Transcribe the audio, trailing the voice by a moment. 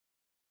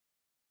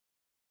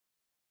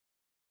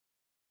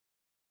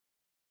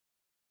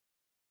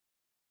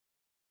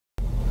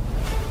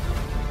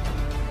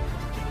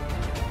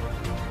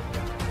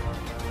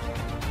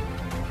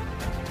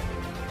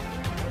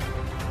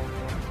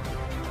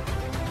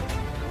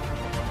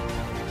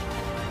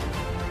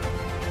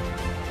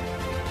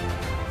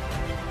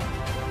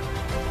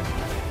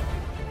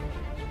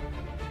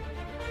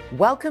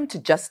Welcome to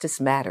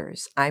Justice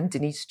Matters. I'm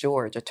Denise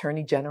George,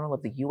 Attorney General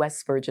of the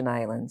U.S. Virgin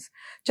Islands.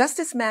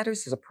 Justice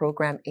Matters is a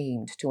program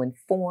aimed to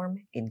inform,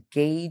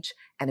 engage,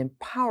 and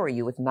empower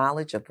you with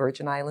knowledge of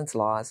Virgin Islands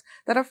laws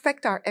that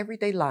affect our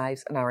everyday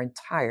lives and our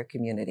entire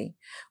community.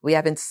 We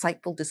have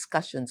insightful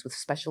discussions with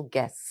special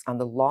guests on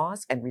the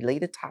laws and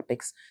related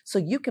topics so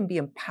you can be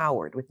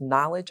empowered with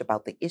knowledge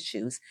about the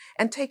issues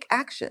and take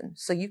action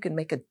so you can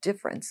make a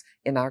difference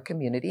in our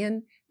community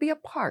and be a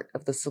part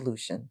of the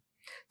solution.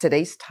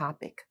 Today's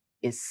topic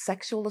is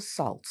sexual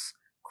assaults,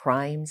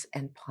 crimes,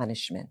 and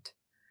punishment.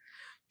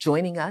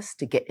 Joining us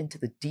to get into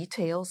the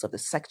details of the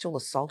sexual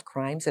assault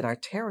crimes in our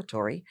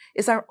territory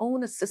is our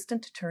own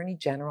Assistant Attorney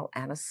General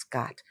Anna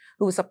Scott,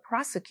 who is a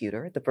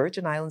prosecutor at the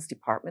Virgin Islands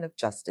Department of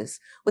Justice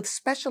with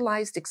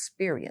specialized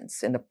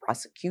experience in the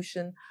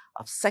prosecution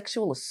of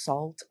sexual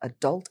assault,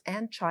 adult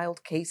and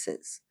child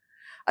cases.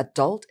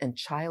 Adult and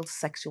child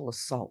sexual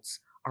assaults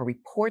are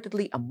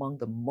reportedly among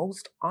the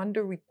most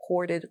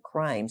underreported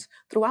crimes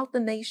throughout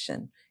the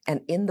nation and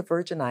in the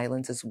Virgin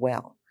Islands as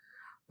well.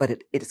 But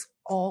it is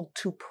all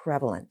too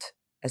prevalent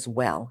as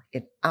well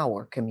in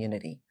our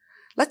community.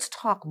 Let's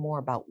talk more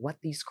about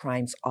what these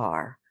crimes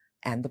are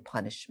and the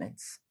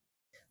punishments.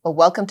 Well,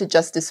 welcome to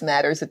Justice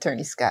Matters,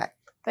 Attorney Scott.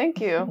 Thank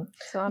you.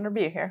 It's an honor to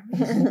be here.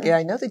 Yeah,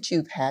 I know that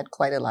you've had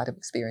quite a lot of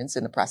experience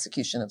in the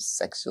prosecution of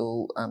sex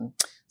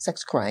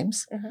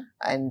crimes,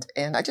 and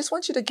I just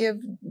want you to give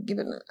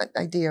an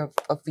idea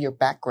of your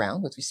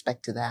background with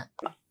respect to that.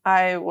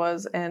 I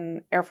was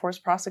an Air Force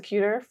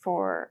prosecutor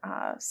for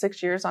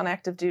 6 years on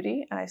active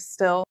duty. I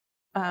still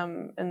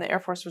in the Air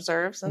Force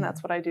Reserves, and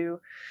that's what I do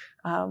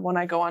when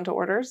I go on to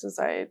orders. Is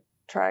I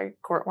try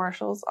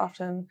court-martials,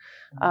 often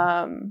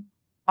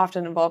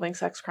involving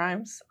sex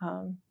crimes.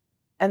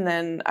 And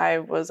then I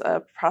was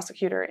a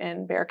prosecutor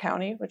in Bexar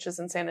County, which is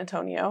in San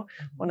Antonio,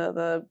 one of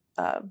the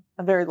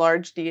a very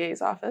large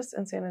DA's office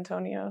in San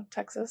Antonio,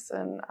 Texas.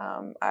 And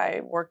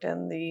I worked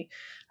in the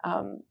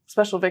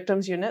special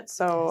victims unit.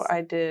 So I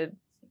did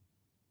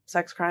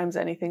sex crimes,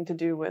 anything to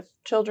do with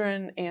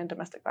children and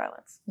domestic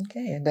violence.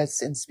 Okay, and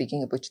that's in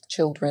speaking of which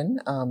children,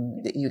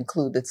 you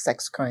include the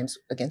sex crimes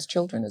against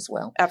children as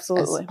well.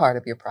 Absolutely. As part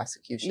of your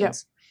prosecutions. Yep.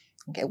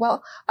 Okay,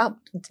 well,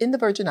 in the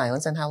Virgin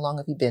Islands, and how long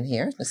have you been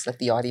here? Let's let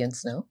the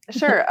audience know.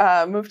 Sure.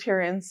 Moved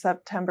here in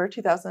September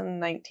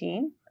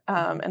 2019,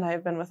 and I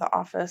have been with the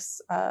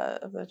Office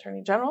of the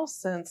Attorney General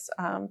since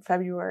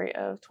February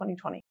of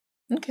 2020.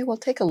 Okay, well,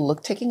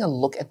 taking a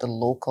look at the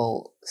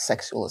local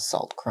sexual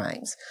assault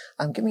crimes.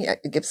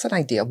 Give us an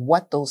idea of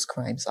what those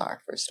crimes are,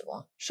 first of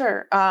all.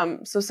 Sure.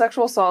 So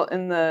sexual assault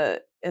in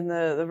the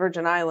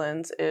Virgin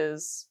Islands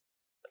is.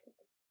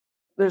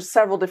 There's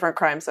several different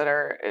crimes that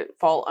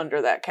fall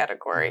under that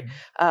category.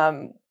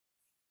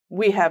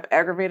 We have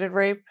aggravated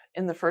rape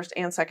in the first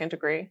and second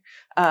degree,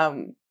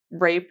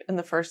 rape in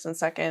the first and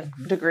second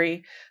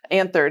degree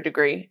and third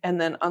degree,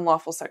 and then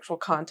unlawful sexual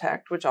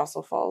contact, which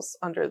also falls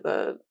under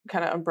the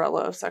kind of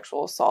umbrella of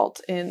sexual assault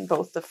in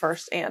both the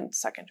first and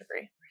second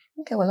degree.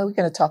 Okay, well, we're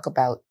going to talk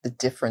about the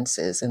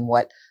differences and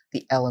what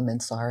the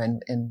elements are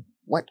and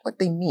what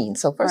they mean.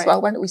 So first of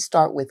all, why don't we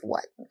start with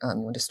what? You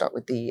want to start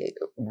with the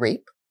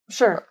rape?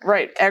 Sure.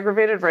 Right.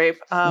 Aggravated rape.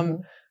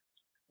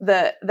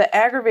 The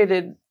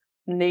aggravated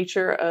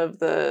nature of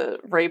the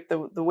rape,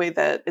 the way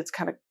that it's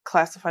kind of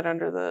classified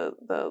under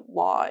the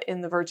law in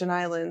the Virgin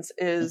Islands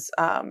is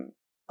a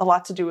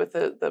lot to do with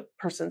the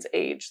person's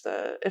age.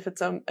 If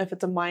it's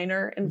a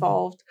minor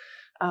involved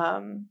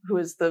who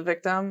is the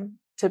victim,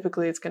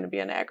 typically it's going to be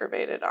an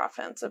aggravated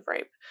offense of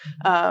rape.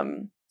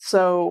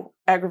 So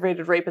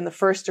aggravated rape in the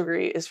first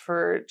degree is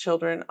for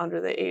children under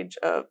the age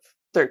of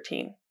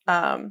 13.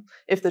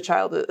 If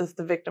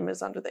the victim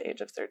is under the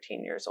age of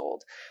 13 years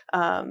old.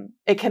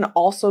 It can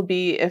also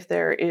be if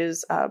there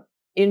is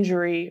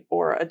injury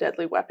or a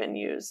deadly weapon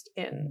used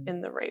in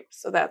the rape.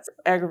 So that's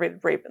aggravated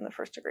rape in the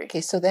first degree.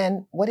 Okay, so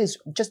then what is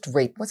just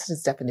rape? What's the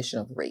definition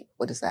of rape?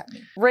 What does that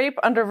mean? Rape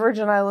under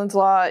Virgin Islands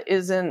law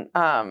isn't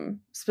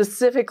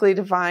specifically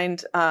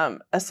defined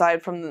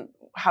aside from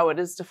how it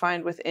is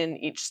defined within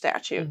each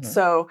statute.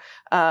 So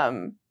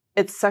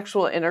it's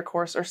sexual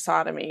intercourse or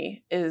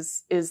sodomy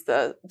is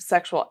the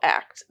sexual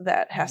act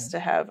that has to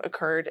have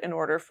occurred in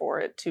order for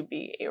it to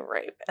be a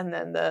rape. And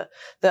then the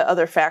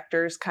other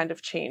factors kind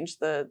of change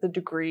the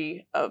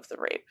degree of the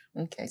rape.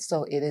 Okay,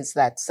 so it is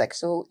that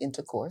sexual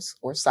intercourse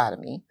or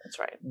sodomy. That's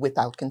right.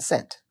 Without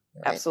consent.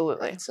 Right?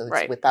 Absolutely. Right. So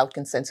it's without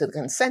consent. So the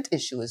consent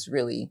issue is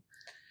really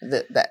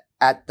the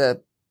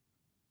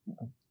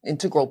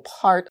integral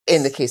part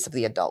in the case of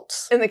the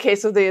adults. In the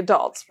case of the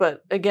adults.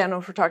 But again,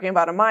 if we're talking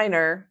about a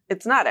minor,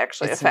 it's not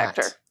actually a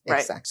factor. Right.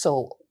 Exactly.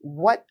 So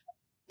what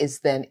is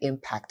then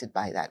impacted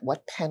by that?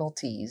 What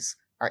penalties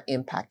are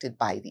impacted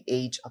by the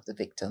age of the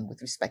victim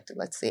with respect to,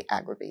 let's say,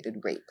 aggravated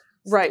rape?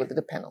 Right. What are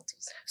the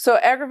penalties? So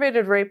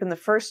aggravated rape in the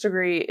first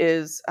degree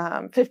is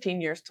 15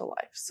 years to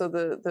life. So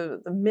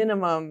the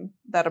minimum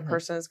that a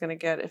person is going to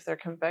get if they're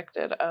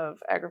convicted of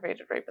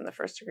aggravated rape in the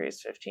first degree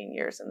is 15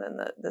 years, and then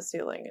the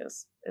ceiling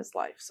is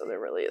life. So there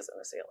really isn't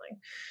a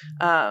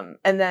ceiling.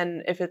 And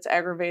then if it's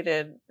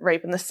aggravated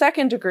rape in the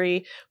second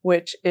degree,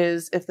 which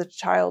is if the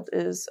child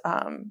is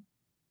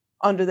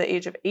under the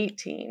age of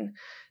 18,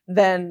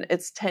 then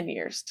it's 10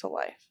 years to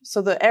life.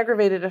 So the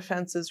aggravated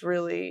offense is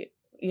really,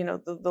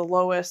 the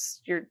lowest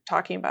you're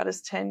talking about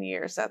is 10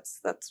 years. That's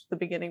the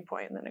beginning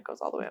point, and then it goes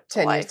all the way up to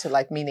 10 life. years to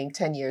life, meaning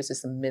 10 years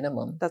is the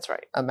minimum. That's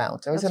right.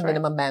 Amount. Or is a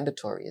minimum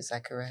mandatory, is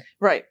that correct?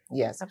 Right.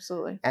 Yes.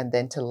 Absolutely. And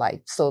then to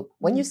life. So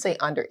when you say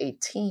under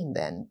 18,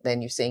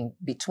 then you're saying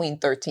between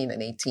 13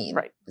 and 18.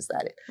 Right. Is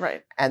that it?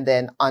 Right. And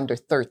then under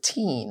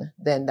 13,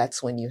 then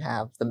that's when you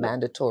have the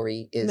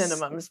mandatory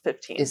minimum is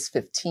 15. Is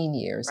 15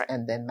 years, right.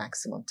 And then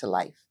maximum to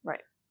life.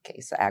 Right.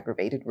 Okay, so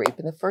aggravated rape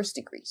in the first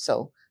degree.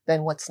 So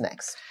then what's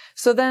next?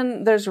 So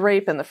then there's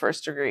rape in the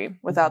first degree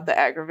without the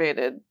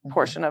aggravated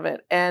portion of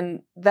it.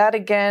 And that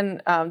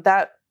again,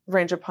 that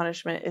range of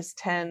punishment is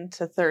 10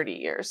 to 30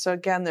 years. So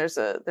again, there's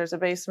a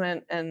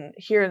basement, and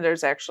here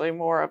there's actually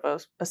more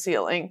of a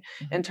ceiling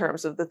in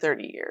terms of the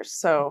 30 years.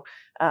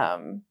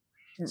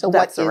 So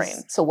that's the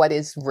range. So what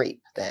is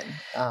rape then?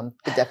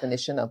 The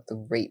definition of the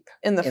rape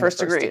in the first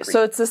degree.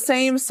 So it's the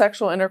same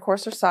sexual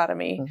intercourse or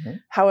sodomy.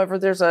 However,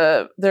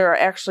 there are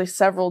actually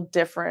several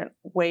different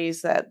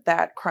ways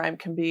that crime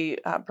can be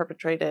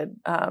perpetrated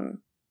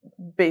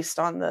based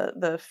on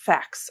the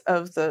facts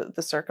of the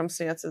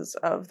circumstances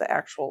of the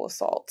actual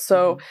assault.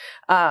 So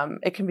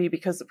it can be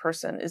because the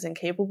person is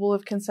incapable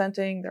of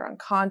consenting, they're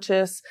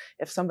unconscious.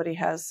 If somebody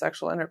has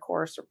sexual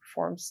intercourse or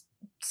performs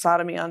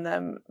sodomy on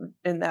them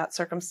in that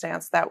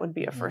circumstance, that would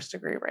be a first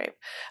degree rape.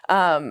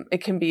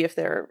 It can be if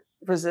their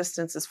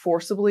resistance is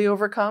forcibly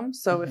overcome.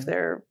 So if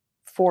they're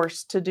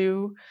forced to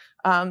do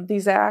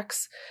these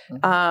acts,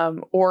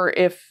 or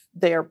if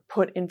they are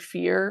put in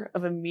fear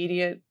of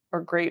immediate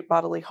or great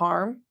bodily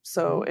harm.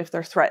 So if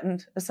they're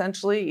threatened,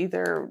 essentially,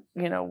 either,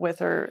 with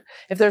or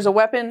if there's a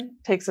weapon,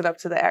 takes it up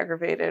to the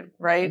aggravated,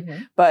 right?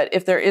 But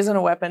if there isn't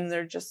a weapon,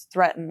 they're just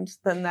threatened,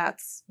 then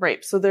that's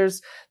rape. So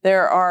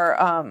there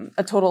are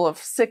a total of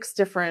 6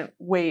 different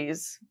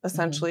ways,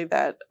 essentially,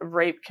 that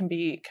rape can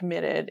be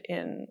committed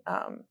in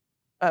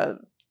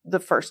the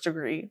first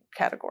degree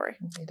category.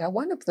 Now,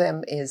 one of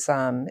them is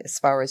as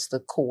far as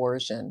the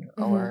coercion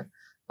or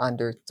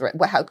under threat.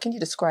 Well, how can you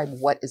describe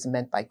what is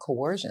meant by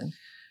coercion?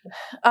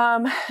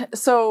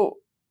 So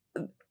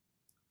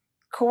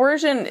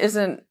coercion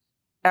isn't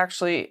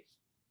actually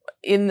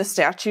in the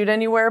statute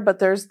anywhere, but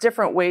there's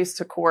different ways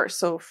to coerce.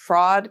 So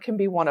fraud can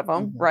be one of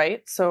them,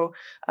 right? So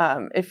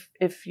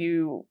if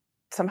you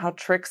somehow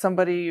trick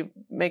somebody,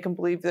 make them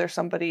believe they're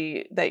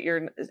somebody that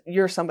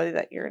you're somebody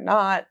that you're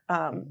not,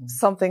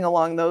 something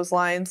along those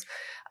lines,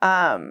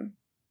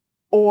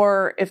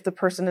 or if the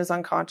person is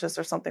unconscious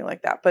or something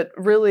like that. But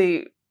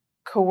really,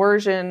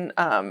 coercion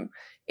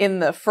in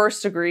the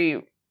first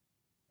degree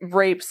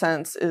rape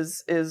sense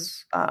is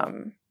there's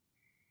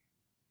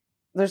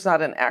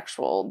not an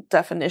actual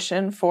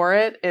definition for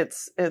it.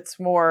 It's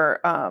more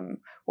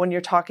when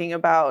you're talking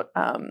about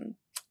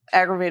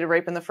aggravated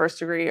rape in the first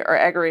degree or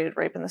aggravated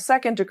rape in the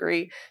second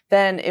degree,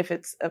 then if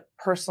it's a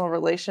personal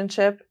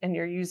relationship and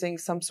you're using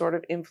some sort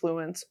of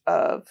influence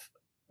of,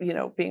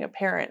 being a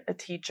parent, a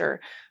teacher,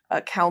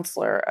 a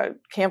counselor, a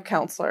camp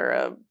counselor,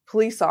 a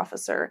police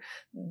officer,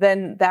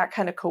 then that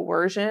kind of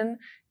coercion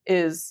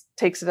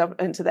takes it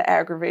up into the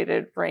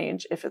aggravated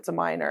range if it's a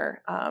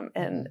minor,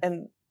 and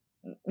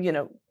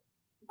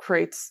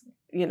creates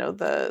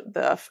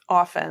the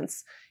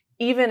offense,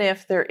 even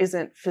if there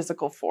isn't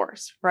physical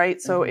force, right?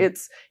 So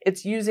it's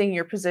using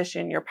your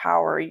position, your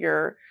power,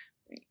 your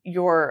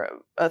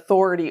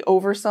authority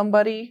over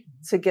somebody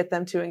to get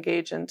them to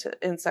engage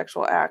in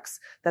sexual acts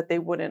that they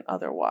wouldn't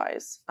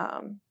otherwise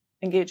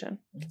engage in.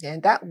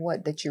 And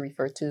that you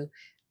refer to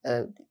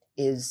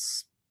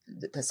is,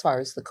 as far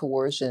as the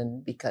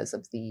coercion because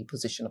of the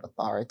position of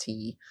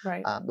authority,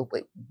 right?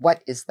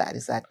 What is that?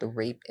 Is that the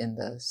rape in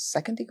the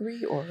second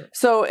degree, or?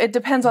 So it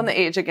depends on the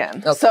age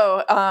again. Okay.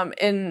 So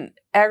in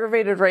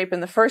aggravated rape in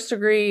the first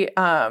degree,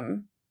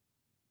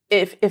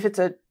 if it's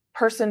a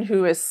person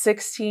who is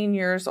 16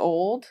 years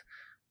old,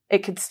 it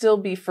could still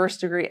be first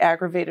degree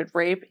aggravated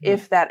rape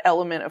if that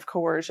element of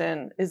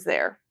coercion is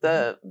there,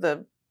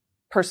 the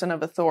person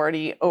of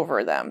authority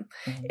over them.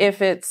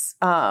 If it's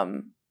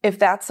if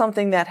that's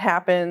something that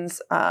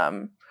happens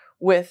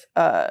with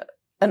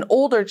an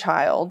older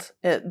child,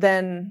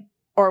 then,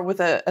 or with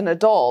an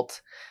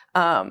adult,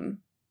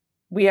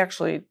 we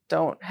actually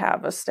don't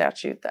have a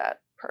statute that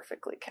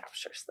perfectly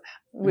captures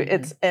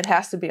that. It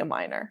has to be a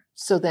minor.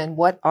 So then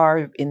what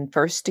are, in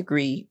first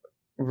degree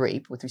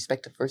rape, with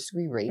respect to first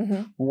degree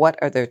rape, what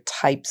are the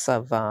types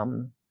of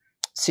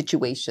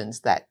situations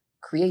that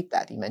create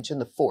that? You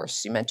mentioned the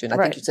force. I think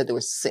you said there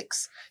were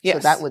 6. Yes. So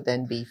that would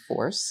then be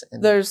force.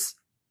 And there's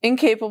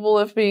incapable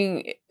of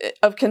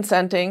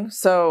consenting.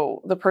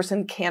 So the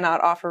person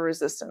cannot offer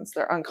resistance.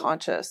 They're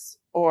unconscious.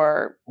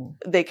 or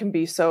they can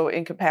be so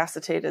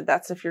incapacitated.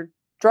 That's if you're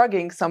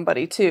drugging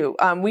somebody too.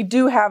 We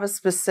do have a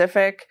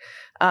specific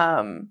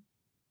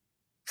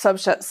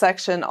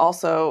subsection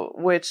also,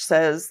 which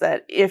says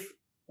that if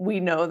we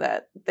know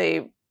that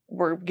they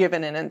were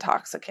given an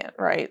intoxicant,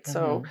 right?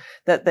 So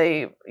that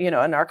they,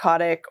 a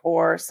narcotic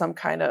or some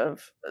kind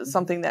of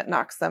something that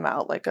knocks them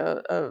out, like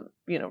a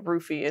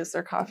roofie is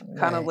they're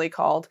commonly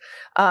called.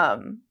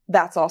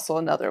 That's also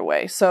another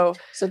way. So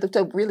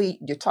really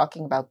you're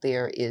talking about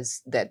there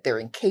is that they're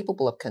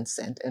incapable of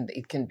consent, and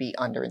it can be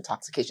under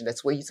intoxication.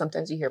 That's where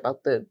sometimes you hear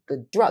about the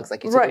drugs,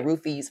 like you said, the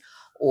roofies,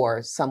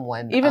 or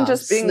someone even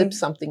just slips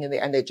something in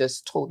there and they're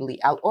just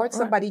totally out, or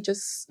somebody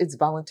just is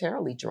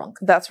voluntarily drunk.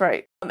 That's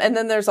right. And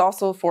then there's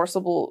also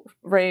forcible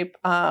rape,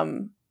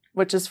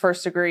 which is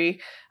first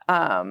degree,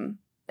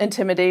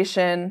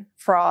 intimidation,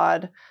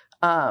 fraud,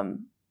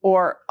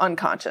 or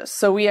unconscious.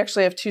 So we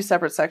actually have two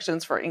separate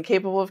sections for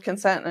incapable of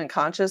consent and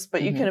unconscious,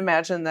 but you can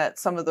imagine that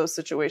some of those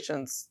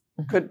situations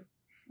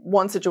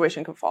one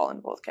situation could fall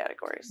into both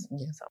categories.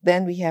 Yeah. So.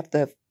 Then we have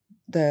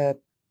the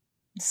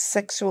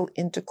sexual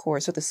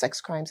intercourse, or the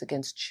sex crimes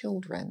against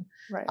children.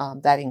 Right.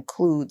 That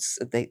includes,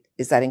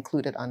 is that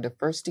included under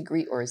first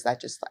degree, or is that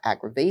just the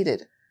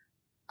aggravated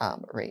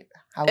rape?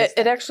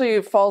 It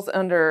actually falls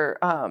under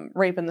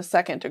rape in the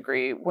second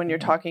degree when you're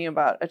talking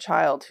about a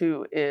child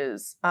who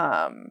is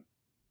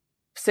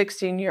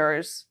 16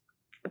 years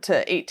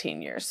to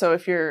 18 years. So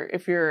if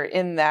you're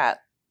in that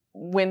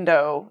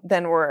window,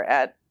 then we're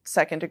at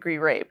second degree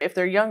rape. If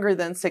they're younger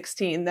than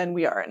 16, then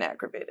we are in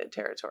aggravated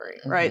territory,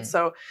 right?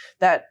 So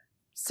that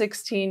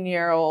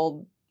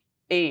 16-year-old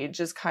age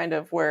is kind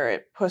of where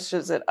it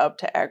pushes it up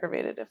to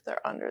aggravated if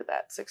they're under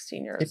that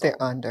 16 years old. If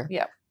they're under.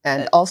 Yeah.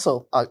 And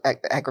also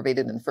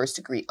aggravated in first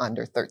degree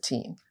under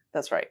 13.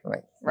 That's right.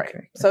 Right.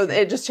 Okay. So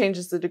it just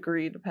changes the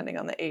degree depending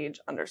on the age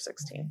under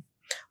 16.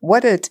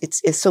 What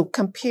so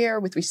compare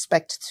with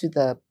respect to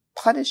the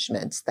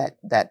punishments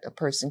that a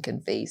person can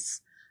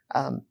face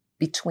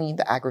between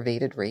the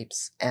aggravated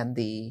rapes and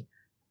the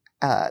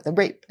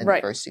rape in the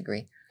first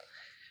degree.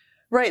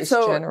 Right.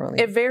 So generally.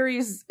 It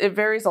varies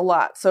a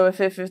lot. So if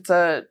it's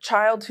a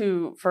child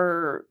who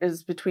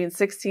is between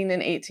 16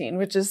 and 18,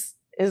 which is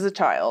a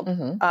child,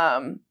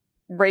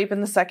 rape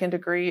in the second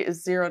degree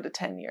is 0 to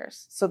 10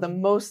 years. So the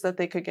most that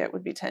they could get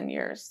would be 10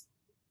 years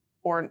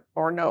or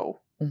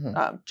no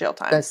jail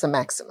time. That's the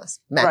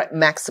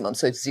maximum.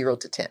 So it's 0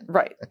 to 10.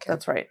 Right. Okay.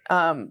 That's right.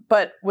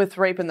 But with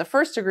rape in the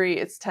first degree,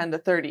 it's 10 to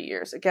 30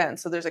 years again.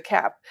 So there's a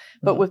cap.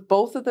 But with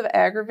both of the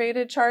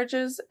aggravated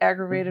charges,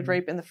 aggravated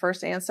rape in the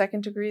first and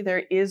second degree,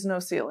 there is no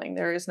ceiling.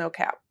 There is no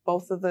cap.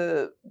 Both of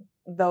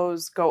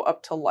those go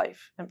up to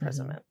life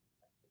imprisonment.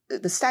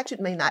 The statute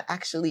may not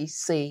actually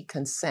say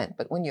consent,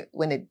 but when you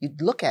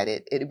look at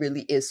it, it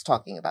really is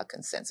talking about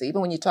consent. So even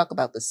when you talk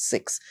about the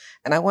 6,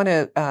 and I want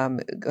to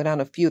go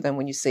down a few of them,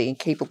 when you say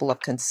incapable of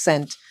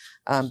consent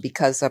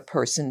because a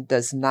person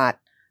is not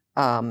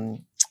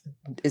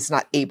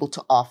able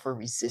to offer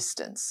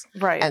resistance.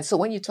 Right. And so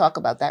when you talk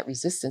about that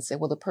resistance, say,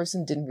 well, the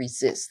person didn't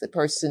resist, the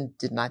person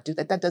did not do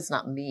that. That does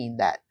not mean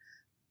that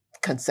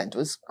consent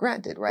was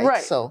granted,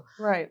 right?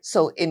 Right.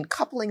 So in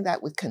coupling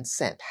that with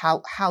consent,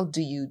 how do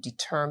you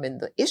determine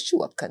the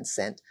issue of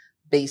consent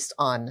based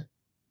on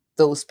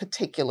those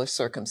particular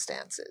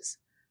circumstances?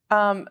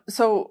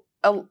 So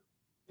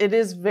it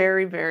is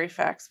very, very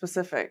fact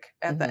specific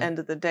at the end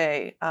of the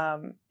day.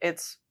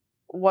 It's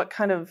what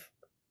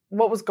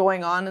was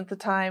going on at the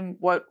time,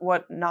 what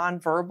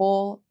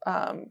nonverbal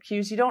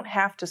cues. You don't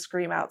have to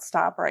scream out,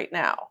 "Stop right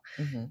now."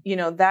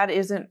 That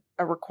isn't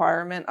a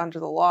requirement under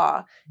the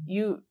law.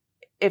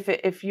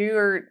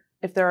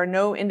 If there are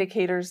no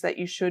indicators that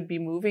you should be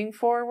moving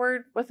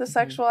forward with a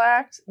sexual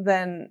act,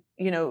 then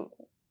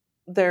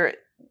there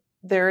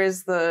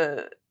is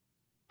the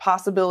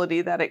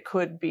possibility that it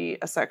could be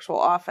a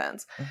sexual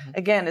offense.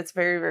 Again, it's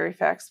very, very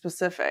fact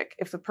specific.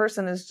 If the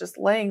person is just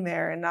laying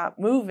there and not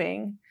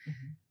moving,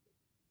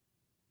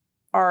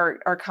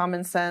 our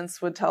common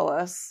sense would tell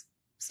us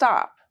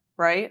stop,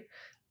 right?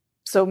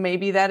 So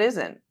maybe there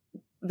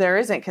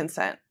isn't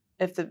consent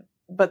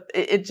but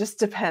it just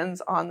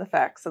depends on the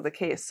facts of the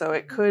case. So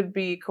it could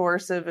be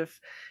coercive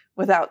if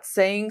without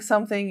saying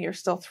something, you're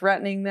still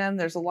threatening them.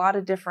 There's a lot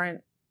of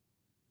different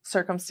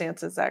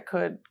circumstances that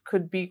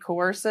could be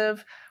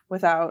coercive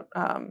without,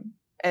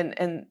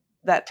 and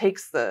that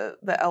takes the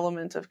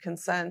element of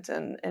consent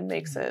and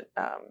makes it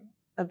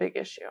a big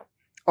issue.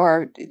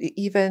 Or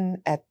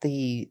even at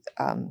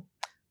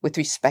with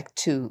respect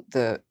to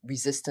the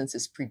resistance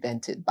is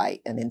prevented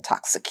by an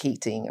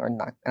intoxicating or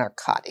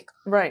narcotic,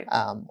 right,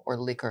 or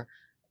liquor.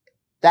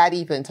 That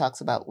even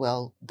talks about,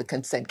 well, the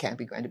consent can't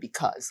be granted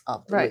because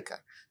of the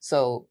liquor.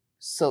 So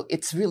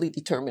it's really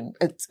determined,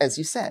 as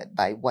you said,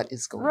 by what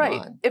is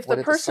going on. If the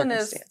person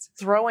is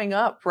throwing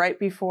up right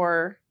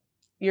before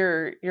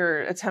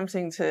you're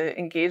attempting to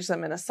engage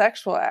them in a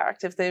sexual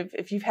act,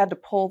 if you've had to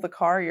pull the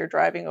car you're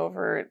driving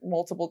over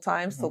multiple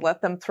times to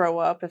let them throw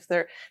up, if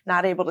they're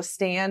not able to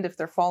stand, if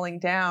they're falling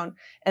down,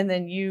 and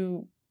then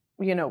you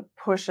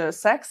push a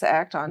sex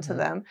act onto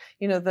them,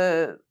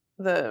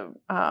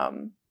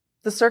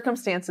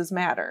 circumstances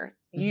matter.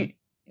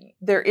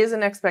 There is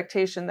an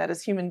expectation that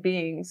as human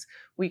beings,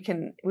 we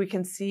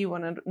can see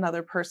when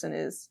another person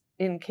is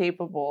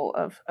incapable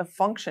of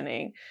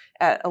functioning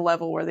at a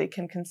level where they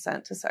can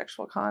consent to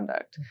sexual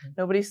conduct.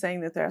 Nobody's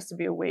saying that there has to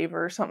be a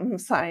waiver or something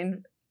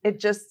signed.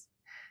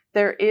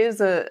 There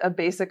is a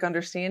basic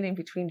understanding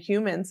between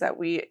humans that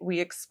we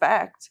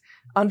expect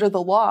under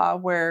the law,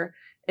 where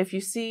if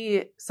you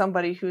see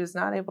somebody who is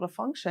not able to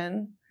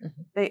function,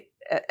 they,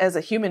 as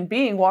a human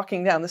being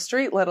walking down the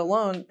street, let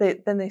alone,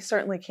 then they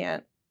certainly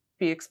can't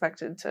be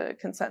expected to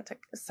consent to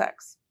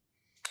sex.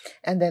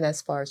 And then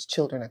as far as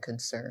children are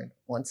concerned,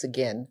 once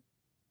again,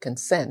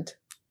 consent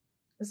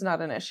is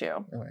not an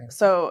issue. Right.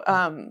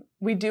 So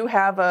we do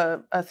have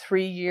a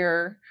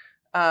 3-year,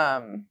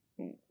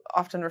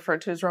 often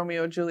referred to as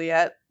Romeo and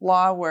Juliet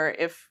law, where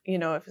if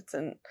it's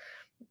a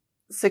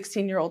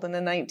 16-year-old and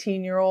a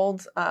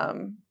 19-year-old,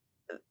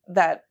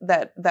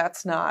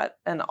 that's not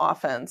an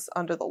offense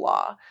under the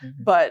law.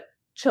 But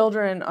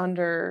children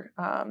under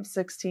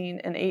 16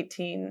 and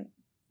 18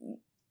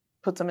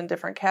 puts them in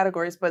different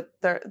categories, but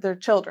they're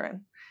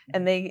children,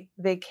 and they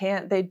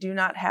do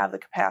not have the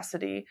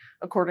capacity,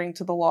 according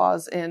to the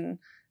laws in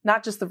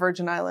not just the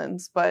Virgin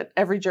Islands, but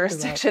every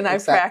jurisdiction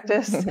I've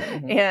practiced,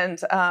 and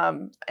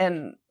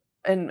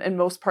in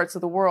most parts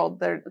of the world,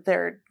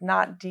 they're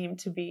not deemed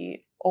to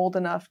be old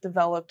enough,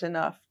 developed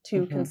enough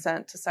to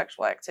consent to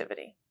sexual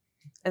activity.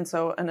 And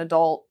so an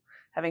adult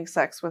having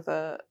sex with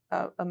a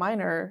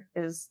minor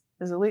is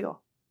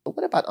illegal. But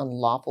what about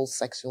unlawful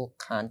sexual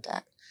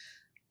contact?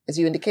 As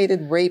you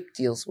indicated, rape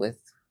deals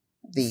with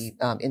the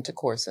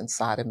intercourse and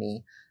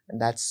sodomy, and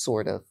that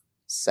sort of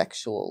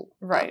sexual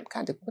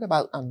contact. What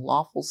about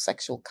unlawful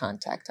sexual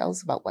contact? Tell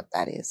us about what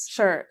that is.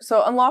 Sure.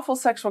 So unlawful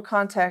sexual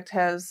contact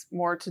has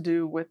more to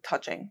do with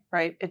touching,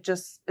 right? It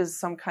just is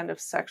some kind of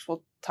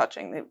sexual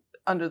touching.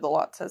 Under the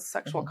law, it says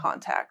sexual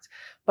contact,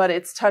 but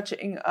it's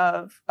touching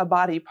of a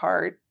body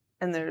part,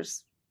 and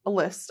there's a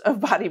list of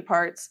body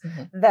parts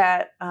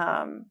that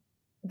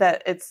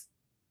it's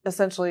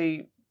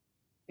essentially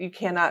you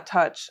cannot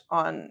touch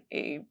on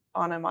a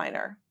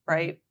minor,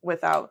 right?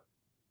 Without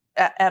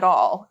at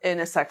all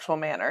in a sexual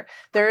manner.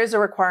 There is a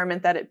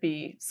requirement that it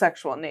be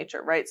sexual in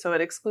nature, right? So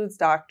it excludes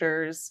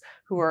doctors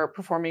who are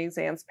performing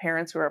exams,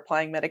 parents who are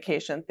applying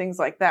medication, things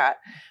like that.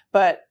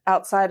 But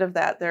outside of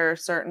that, there are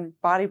certain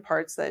body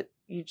parts that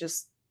you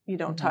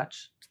don't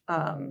touch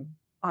on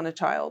a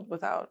child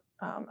without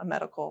a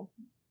medical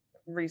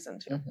reason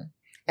to.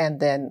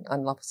 And then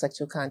unlawful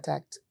sexual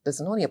contact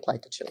doesn't only apply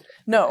to children.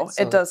 No, right?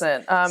 So it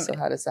doesn't. So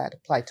how does that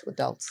apply to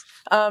adults?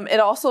 It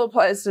also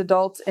applies to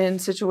adults in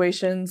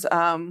situations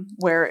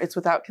where it's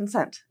without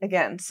consent.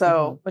 Again,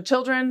 so with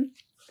children,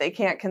 they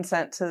can't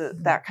consent to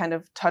that kind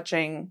of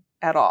touching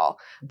at all.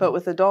 But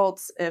with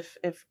adults, if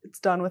it's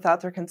done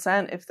without their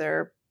consent, if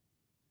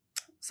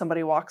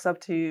somebody walks up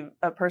to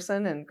a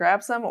person and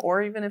grabs them,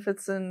 or even if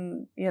it's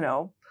in,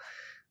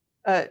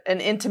 an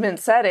intimate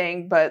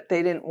setting, but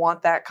they didn't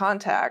want that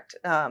contact,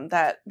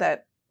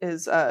 that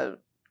is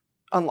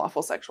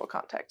unlawful sexual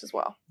contact as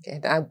well. Okay.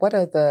 And what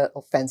are the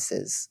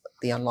offenses,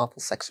 the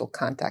unlawful sexual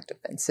contact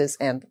offenses,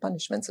 and the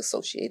punishments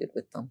associated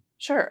with them?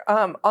 Sure.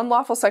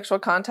 Unlawful sexual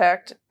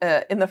contact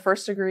in the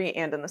first degree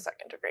and in the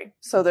second degree.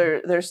 So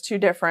there's two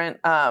different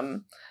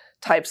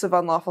types of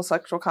unlawful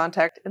sexual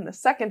contact. In the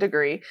second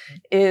degree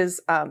is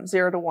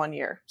 0 to 1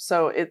 year.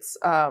 So it's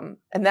and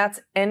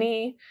that's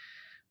any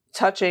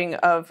touching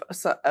of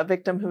a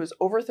victim who is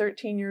over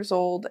 13 years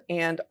old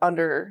and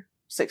under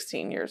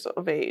 16 years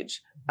of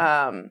age,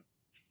 and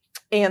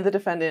the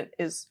defendant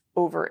is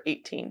over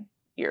 18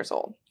 years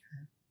old.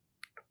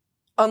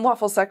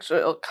 Unlawful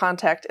sexual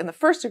contact in the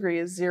first degree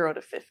is 0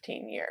 to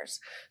 15 years.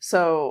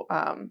 So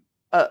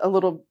a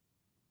little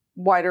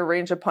wider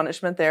range of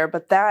punishment there,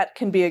 but that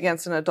can be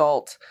against an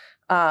adult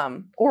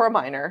or a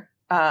minor,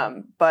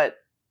 but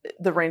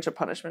the range of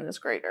punishment is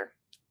greater.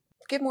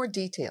 Give more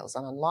details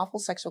on unlawful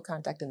sexual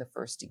contact in the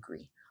first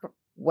degree.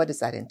 What does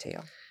that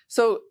entail?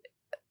 So,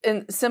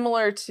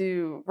 similar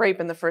to rape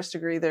in the first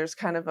degree, there's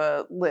kind of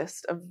a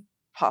list of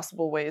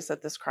possible ways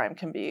that this crime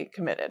can be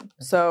committed.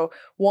 So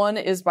one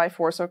is by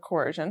force or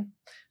coercion.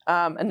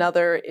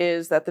 Another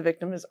is that the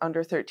victim is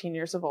under 13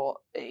 years of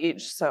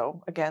age.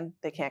 So again,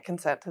 they can't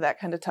consent to that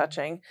kind of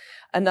touching.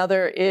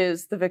 Another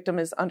is the victim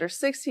is under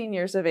 16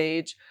 years of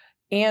age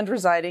and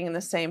residing in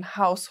the same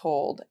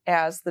household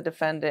as the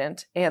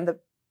defendant, and the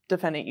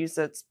defendant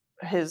uses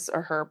his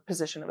or her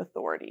position of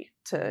authority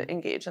to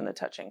engage in the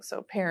touching.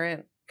 So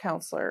parent,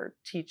 counselor,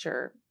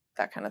 teacher,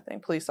 that kind of thing,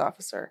 police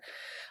officer.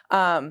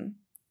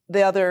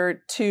 The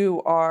other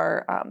two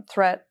are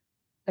threat,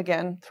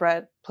 again,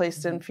 threat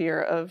placed in fear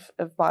of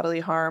bodily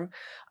harm,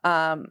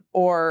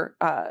 or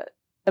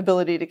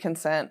ability to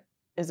consent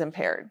is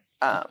impaired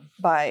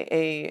by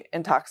a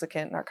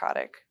intoxicant,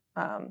 narcotic,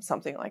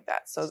 something like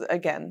that. So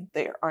again,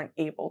 they aren't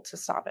able to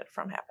stop it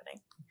from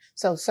happening.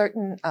 So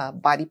certain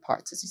body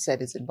parts, as you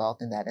said, is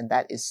involved in that, and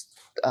that is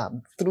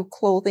through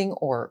clothing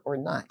or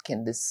not.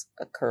 Can this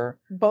occur?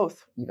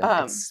 Both.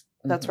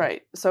 That's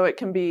right. So it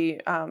can be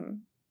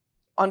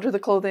under the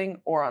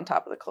clothing or on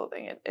top of the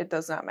clothing. It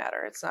does not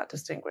matter. It's not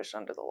distinguished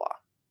under the law.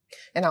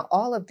 And are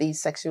all of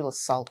these sexual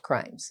assault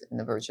crimes in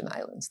the Virgin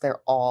Islands,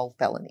 they're all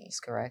felonies,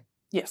 correct?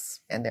 Yes.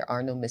 And there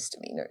are no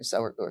misdemeanors.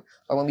 Or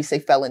when we say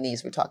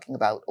felonies, we're talking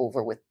about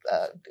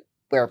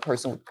where a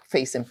person would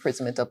face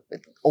imprisonment of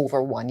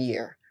over 1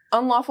 year.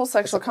 Unlawful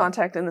sexual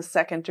contact in the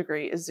second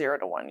degree is 0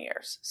 to 1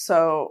 year.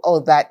 So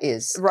that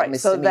is right.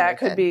 So that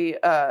could be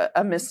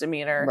a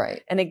misdemeanor.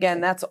 Right. And again,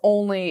 that's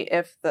only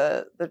if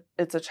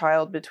it's a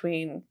child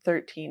between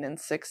 13 and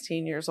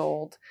 16 years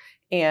old,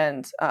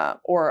 and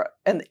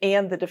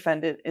the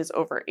defendant is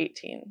over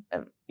 18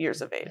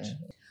 years of age.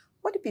 Mm-hmm.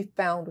 What have you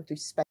found with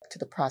respect to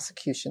the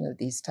prosecution of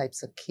these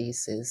types of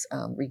cases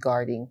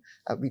regarding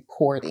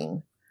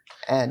reporting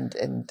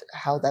and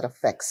how that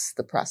affects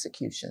the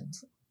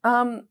prosecutions?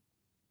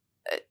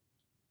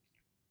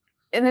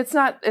 And it's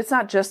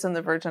not just in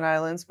the Virgin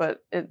Islands,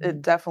 but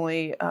it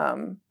definitely,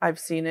 I've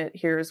seen it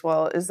here as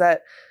well, is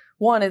that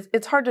one,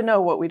 it's hard to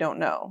know what we don't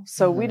know.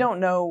 So we don't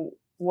know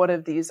what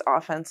of these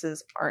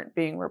offenses aren't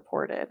being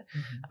reported.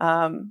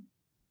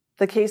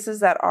 The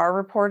cases that are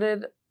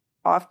reported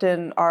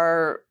often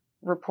are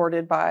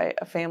reported by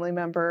a family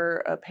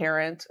member, a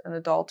parent, an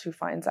adult who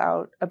finds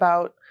out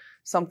about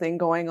something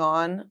going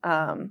on.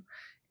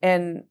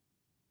 And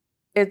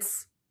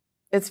it's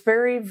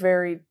very,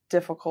 very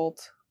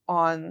difficult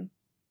on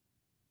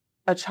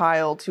a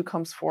child who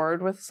comes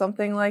forward with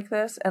something like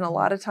this. And a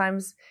lot of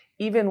times,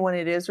 even when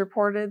it is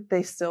reported,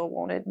 they still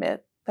won't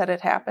admit that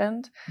it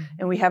happened.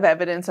 And we have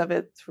evidence of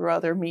it through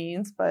other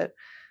means, but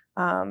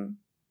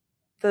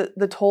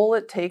the toll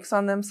it takes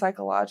on them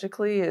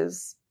psychologically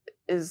is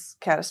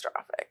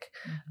catastrophic.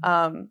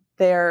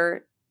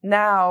 They're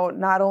now,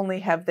 not only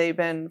have they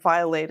been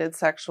violated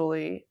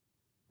sexually,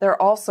 they're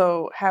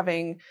also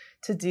having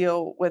to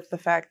deal with the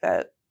fact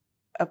that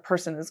a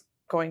person is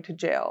going to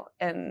jail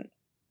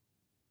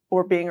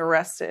or being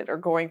arrested or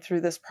going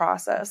through this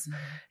process.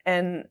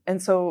 And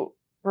so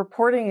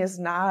reporting is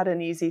not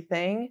an easy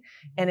thing,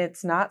 and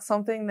it's not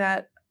something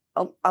that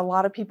a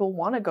lot of people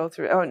want to go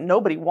through.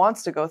 Nobody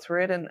wants to go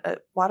through it, and a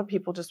lot of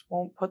people just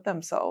won't put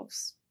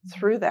themselves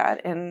through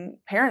that. And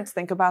parents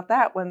think about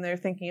that when they're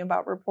thinking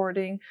about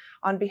reporting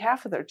on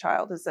behalf of their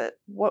child. Is that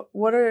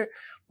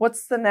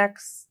what's the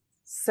next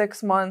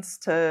 6 months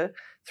to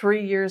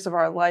 3 years of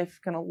our life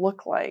going to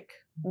look like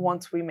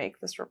once we make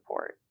this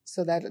report?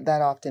 So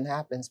that often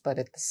happens, but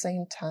at the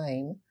same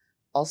time,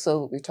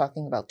 also we're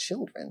talking about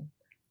children,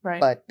 right?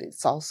 But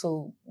it's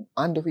also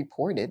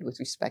underreported with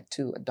respect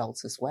to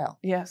adults as well.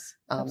 Yes,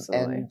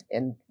 absolutely.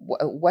 And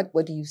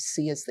what do you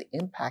see as the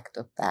impact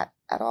of that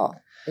at all,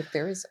 if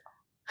there is,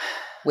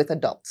 with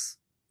adults?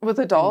 With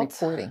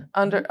adults, reporting,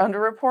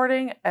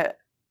 underreporting.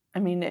 I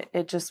mean,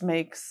 it just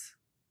makes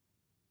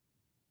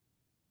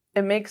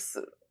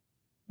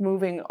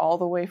moving all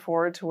the way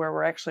forward to where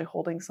we're actually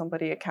holding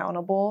somebody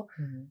accountable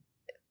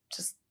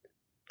just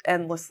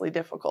endlessly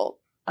difficult.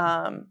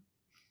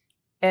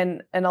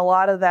 And a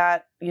lot of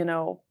that,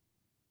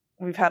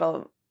 I've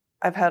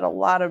had a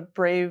lot of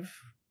brave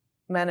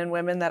men and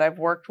women that I've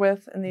worked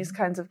with in these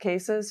kinds of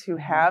cases who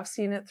have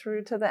seen it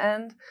through to the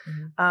end.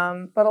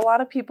 But a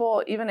lot of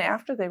people, even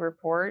after they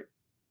report,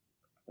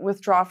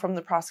 withdraw from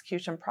the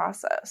prosecution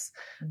process.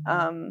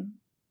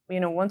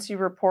 Once you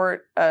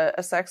report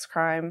a sex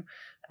crime,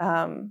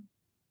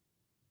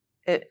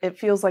 it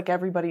feels like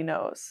everybody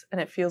knows,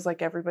 and it feels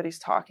like everybody's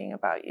talking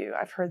about you.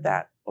 I've heard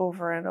that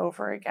over and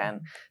over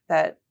again,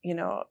 that,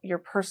 your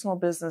personal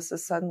business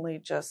is suddenly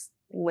just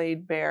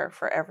laid bare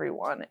for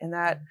everyone. And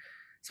that,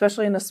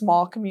 especially in a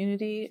small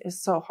community,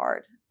 is so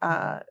hard.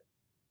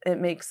 It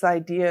makes the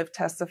idea of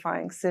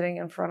testifying, sitting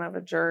in front of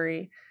a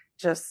jury,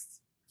 just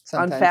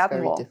sometimes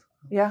unfathomable.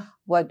 Yeah.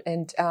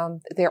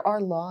 There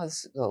are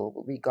laws,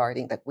 though,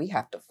 regarding that we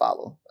have to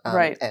follow,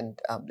 right? And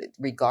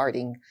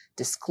regarding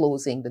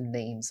disclosing the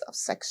names of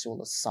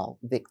sexual assault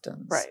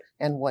victims, right?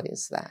 And what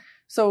is that?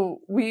 So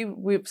we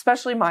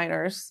especially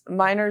minors,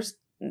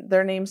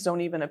 their names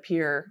don't even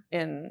appear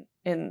in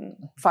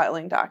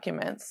filing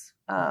documents.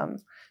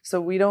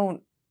 So we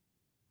don't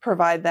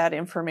provide that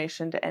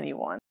information to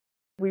anyone.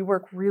 We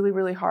work really,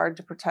 really hard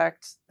to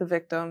protect the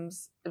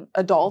victims,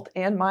 adult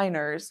and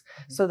minors,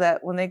 so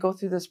that when they go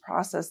through this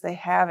process, they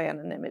have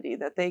anonymity,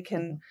 that they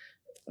can,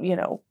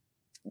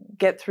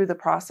 get through the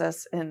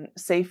process and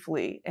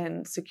safely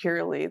and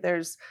securely.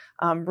 There's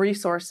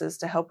resources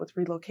to help with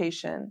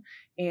relocation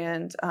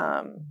and,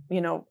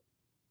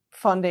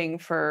 funding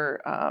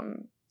for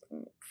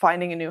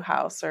finding a new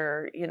house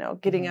or,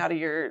 getting out of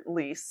your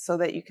lease so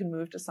that you can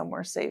move to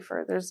somewhere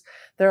safer.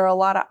 There are a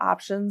lot of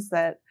options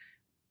that,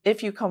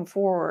 if you come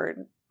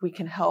forward, we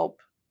can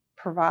help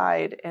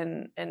provide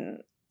and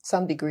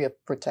some degree of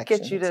protection.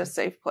 Get you to a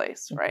safe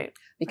place, right?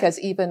 Because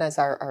even as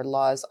our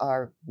laws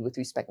are with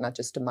respect not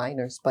just to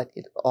minors, but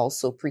it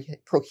also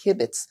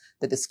prohibits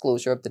the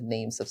disclosure of the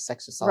names of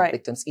sexual assault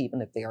victims,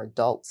 even if they are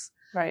adults.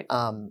 Right.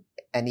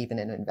 And even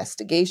in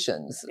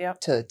investigations,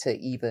 to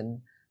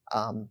even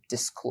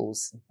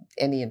disclose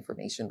any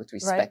information with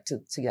respect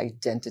to the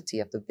identity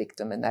of the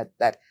victim. And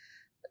that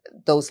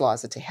those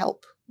laws are to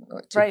help,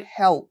 Right.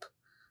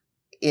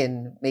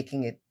 in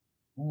making it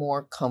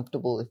more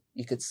comfortable, if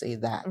you could say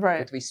that, Right.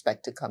 with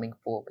respect to coming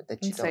forward,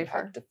 that you And don't safer.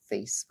 have to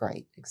face.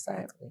 Right,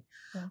 exactly.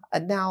 Yeah.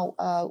 Now,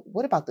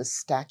 what about the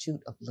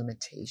statute of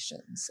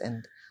limitations?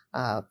 And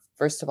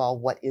first of all,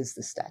 what is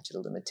the statute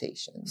of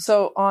limitations?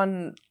 So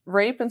on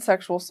rape and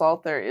sexual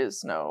assault, there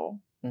is no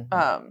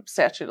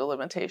statute of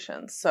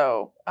limitations.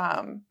 So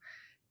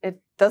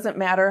it doesn't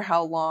matter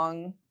how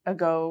long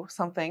ago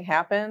something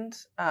happened.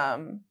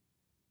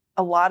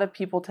 A lot of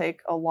people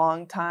take a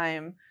long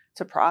time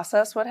to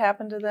process what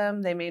happened to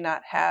them. They may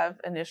not have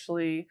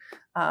initially,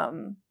 I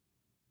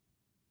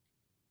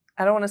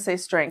don't want to say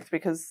strength,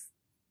 because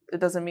it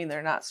doesn't mean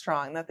they're not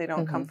strong, that they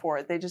don't come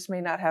forward. They just may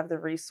not have the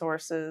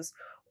resources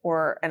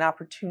or an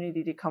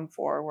opportunity to come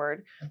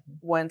forward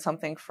when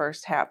something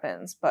first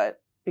happens.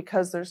 But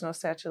because there's no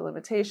statute of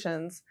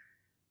limitations,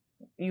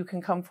 you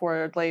can come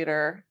forward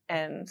later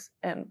and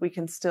we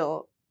can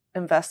still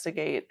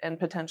investigate and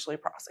potentially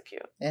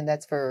prosecute. And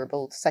that's for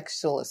both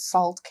sexual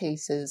assault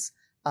cases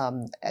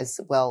as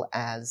well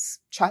as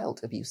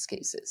child abuse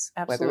cases,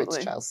 Absolutely. whether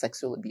it's child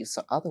sexual abuse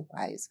or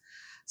otherwise.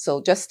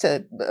 So just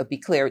to be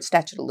clear,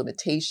 statute of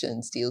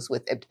limitations deals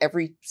with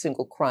every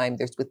single crime.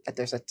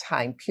 There's a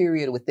time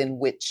period within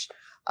which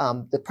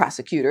the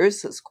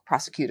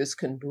prosecutors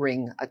can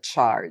bring a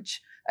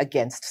charge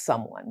against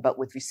someone. But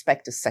with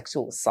respect to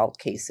sexual assault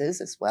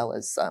cases as well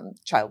as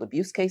child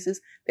abuse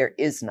cases, there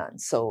is none.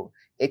 So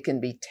it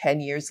can be 10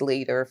 years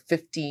later,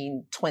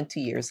 15, 20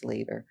 years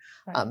later,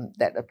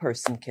 that a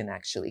person can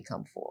actually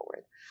come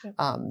forward.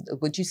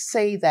 Would you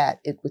say that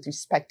with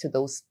respect to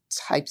those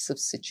types of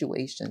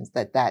situations,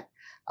 that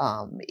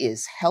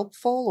is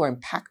helpful or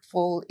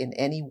impactful in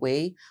any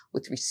way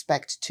with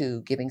respect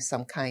to giving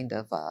some kind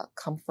of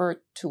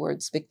comfort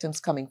towards victims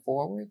coming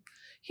forward?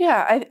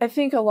 Yeah, I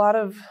think a lot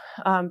of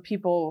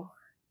people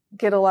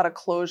get a lot of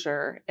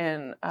closure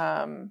in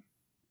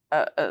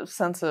a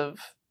sense of,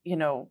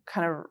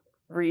 kind of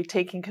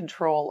retaking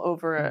control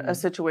over a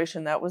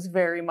situation that was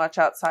very much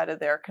outside of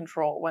their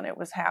control when it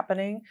was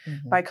happening.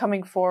 By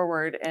coming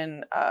forward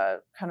and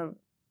kind of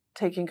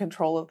taking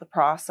control of the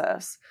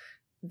process,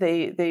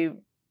 they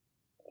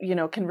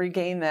can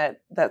regain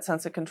that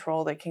sense of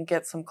control. They can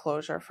get some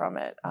closure from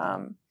it.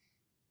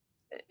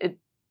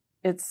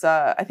 It's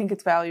I think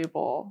it's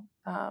valuable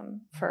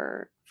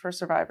for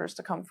survivors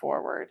to come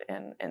forward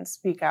and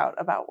speak out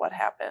about what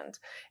happened.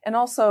 And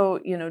also,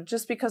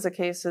 just because a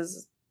case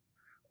is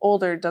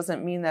older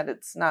doesn't mean that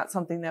it's not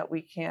something that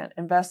we can't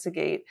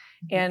investigate.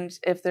 And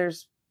if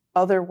there's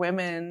other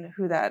women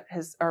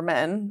or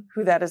men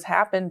who that has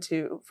happened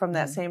to from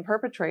that same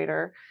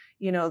perpetrator,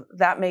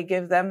 that may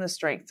give them the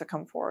strength to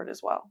come forward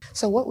as well.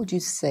 So what would you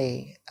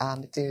say,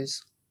 if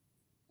there's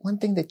one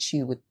thing that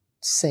you would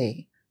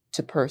say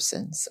to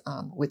persons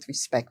with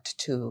respect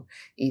to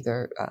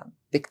either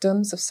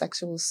victims of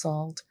sexual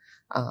assault,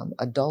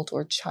 adult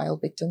or child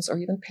victims, or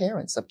even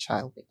parents of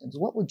child victims?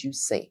 What would you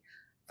say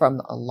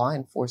from a law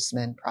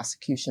enforcement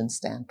prosecution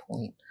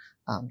standpoint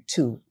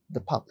to the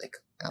public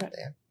out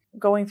there?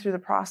 Going through the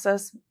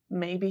process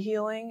may be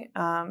healing,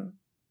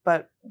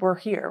 but we're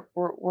here.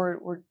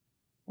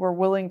 We're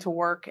willing to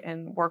work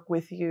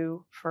with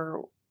you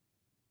for,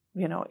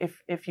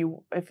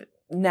 if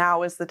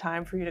now is the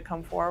time for you to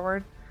come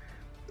forward,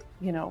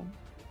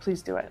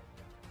 please do it.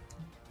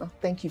 Well,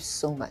 thank you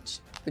so much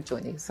for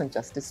joining us on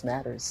Justice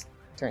Matters,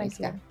 Attorney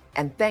Scott. you.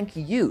 And thank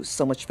you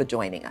so much for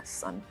joining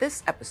us on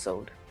this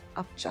episode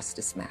of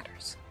Justice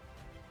Matters.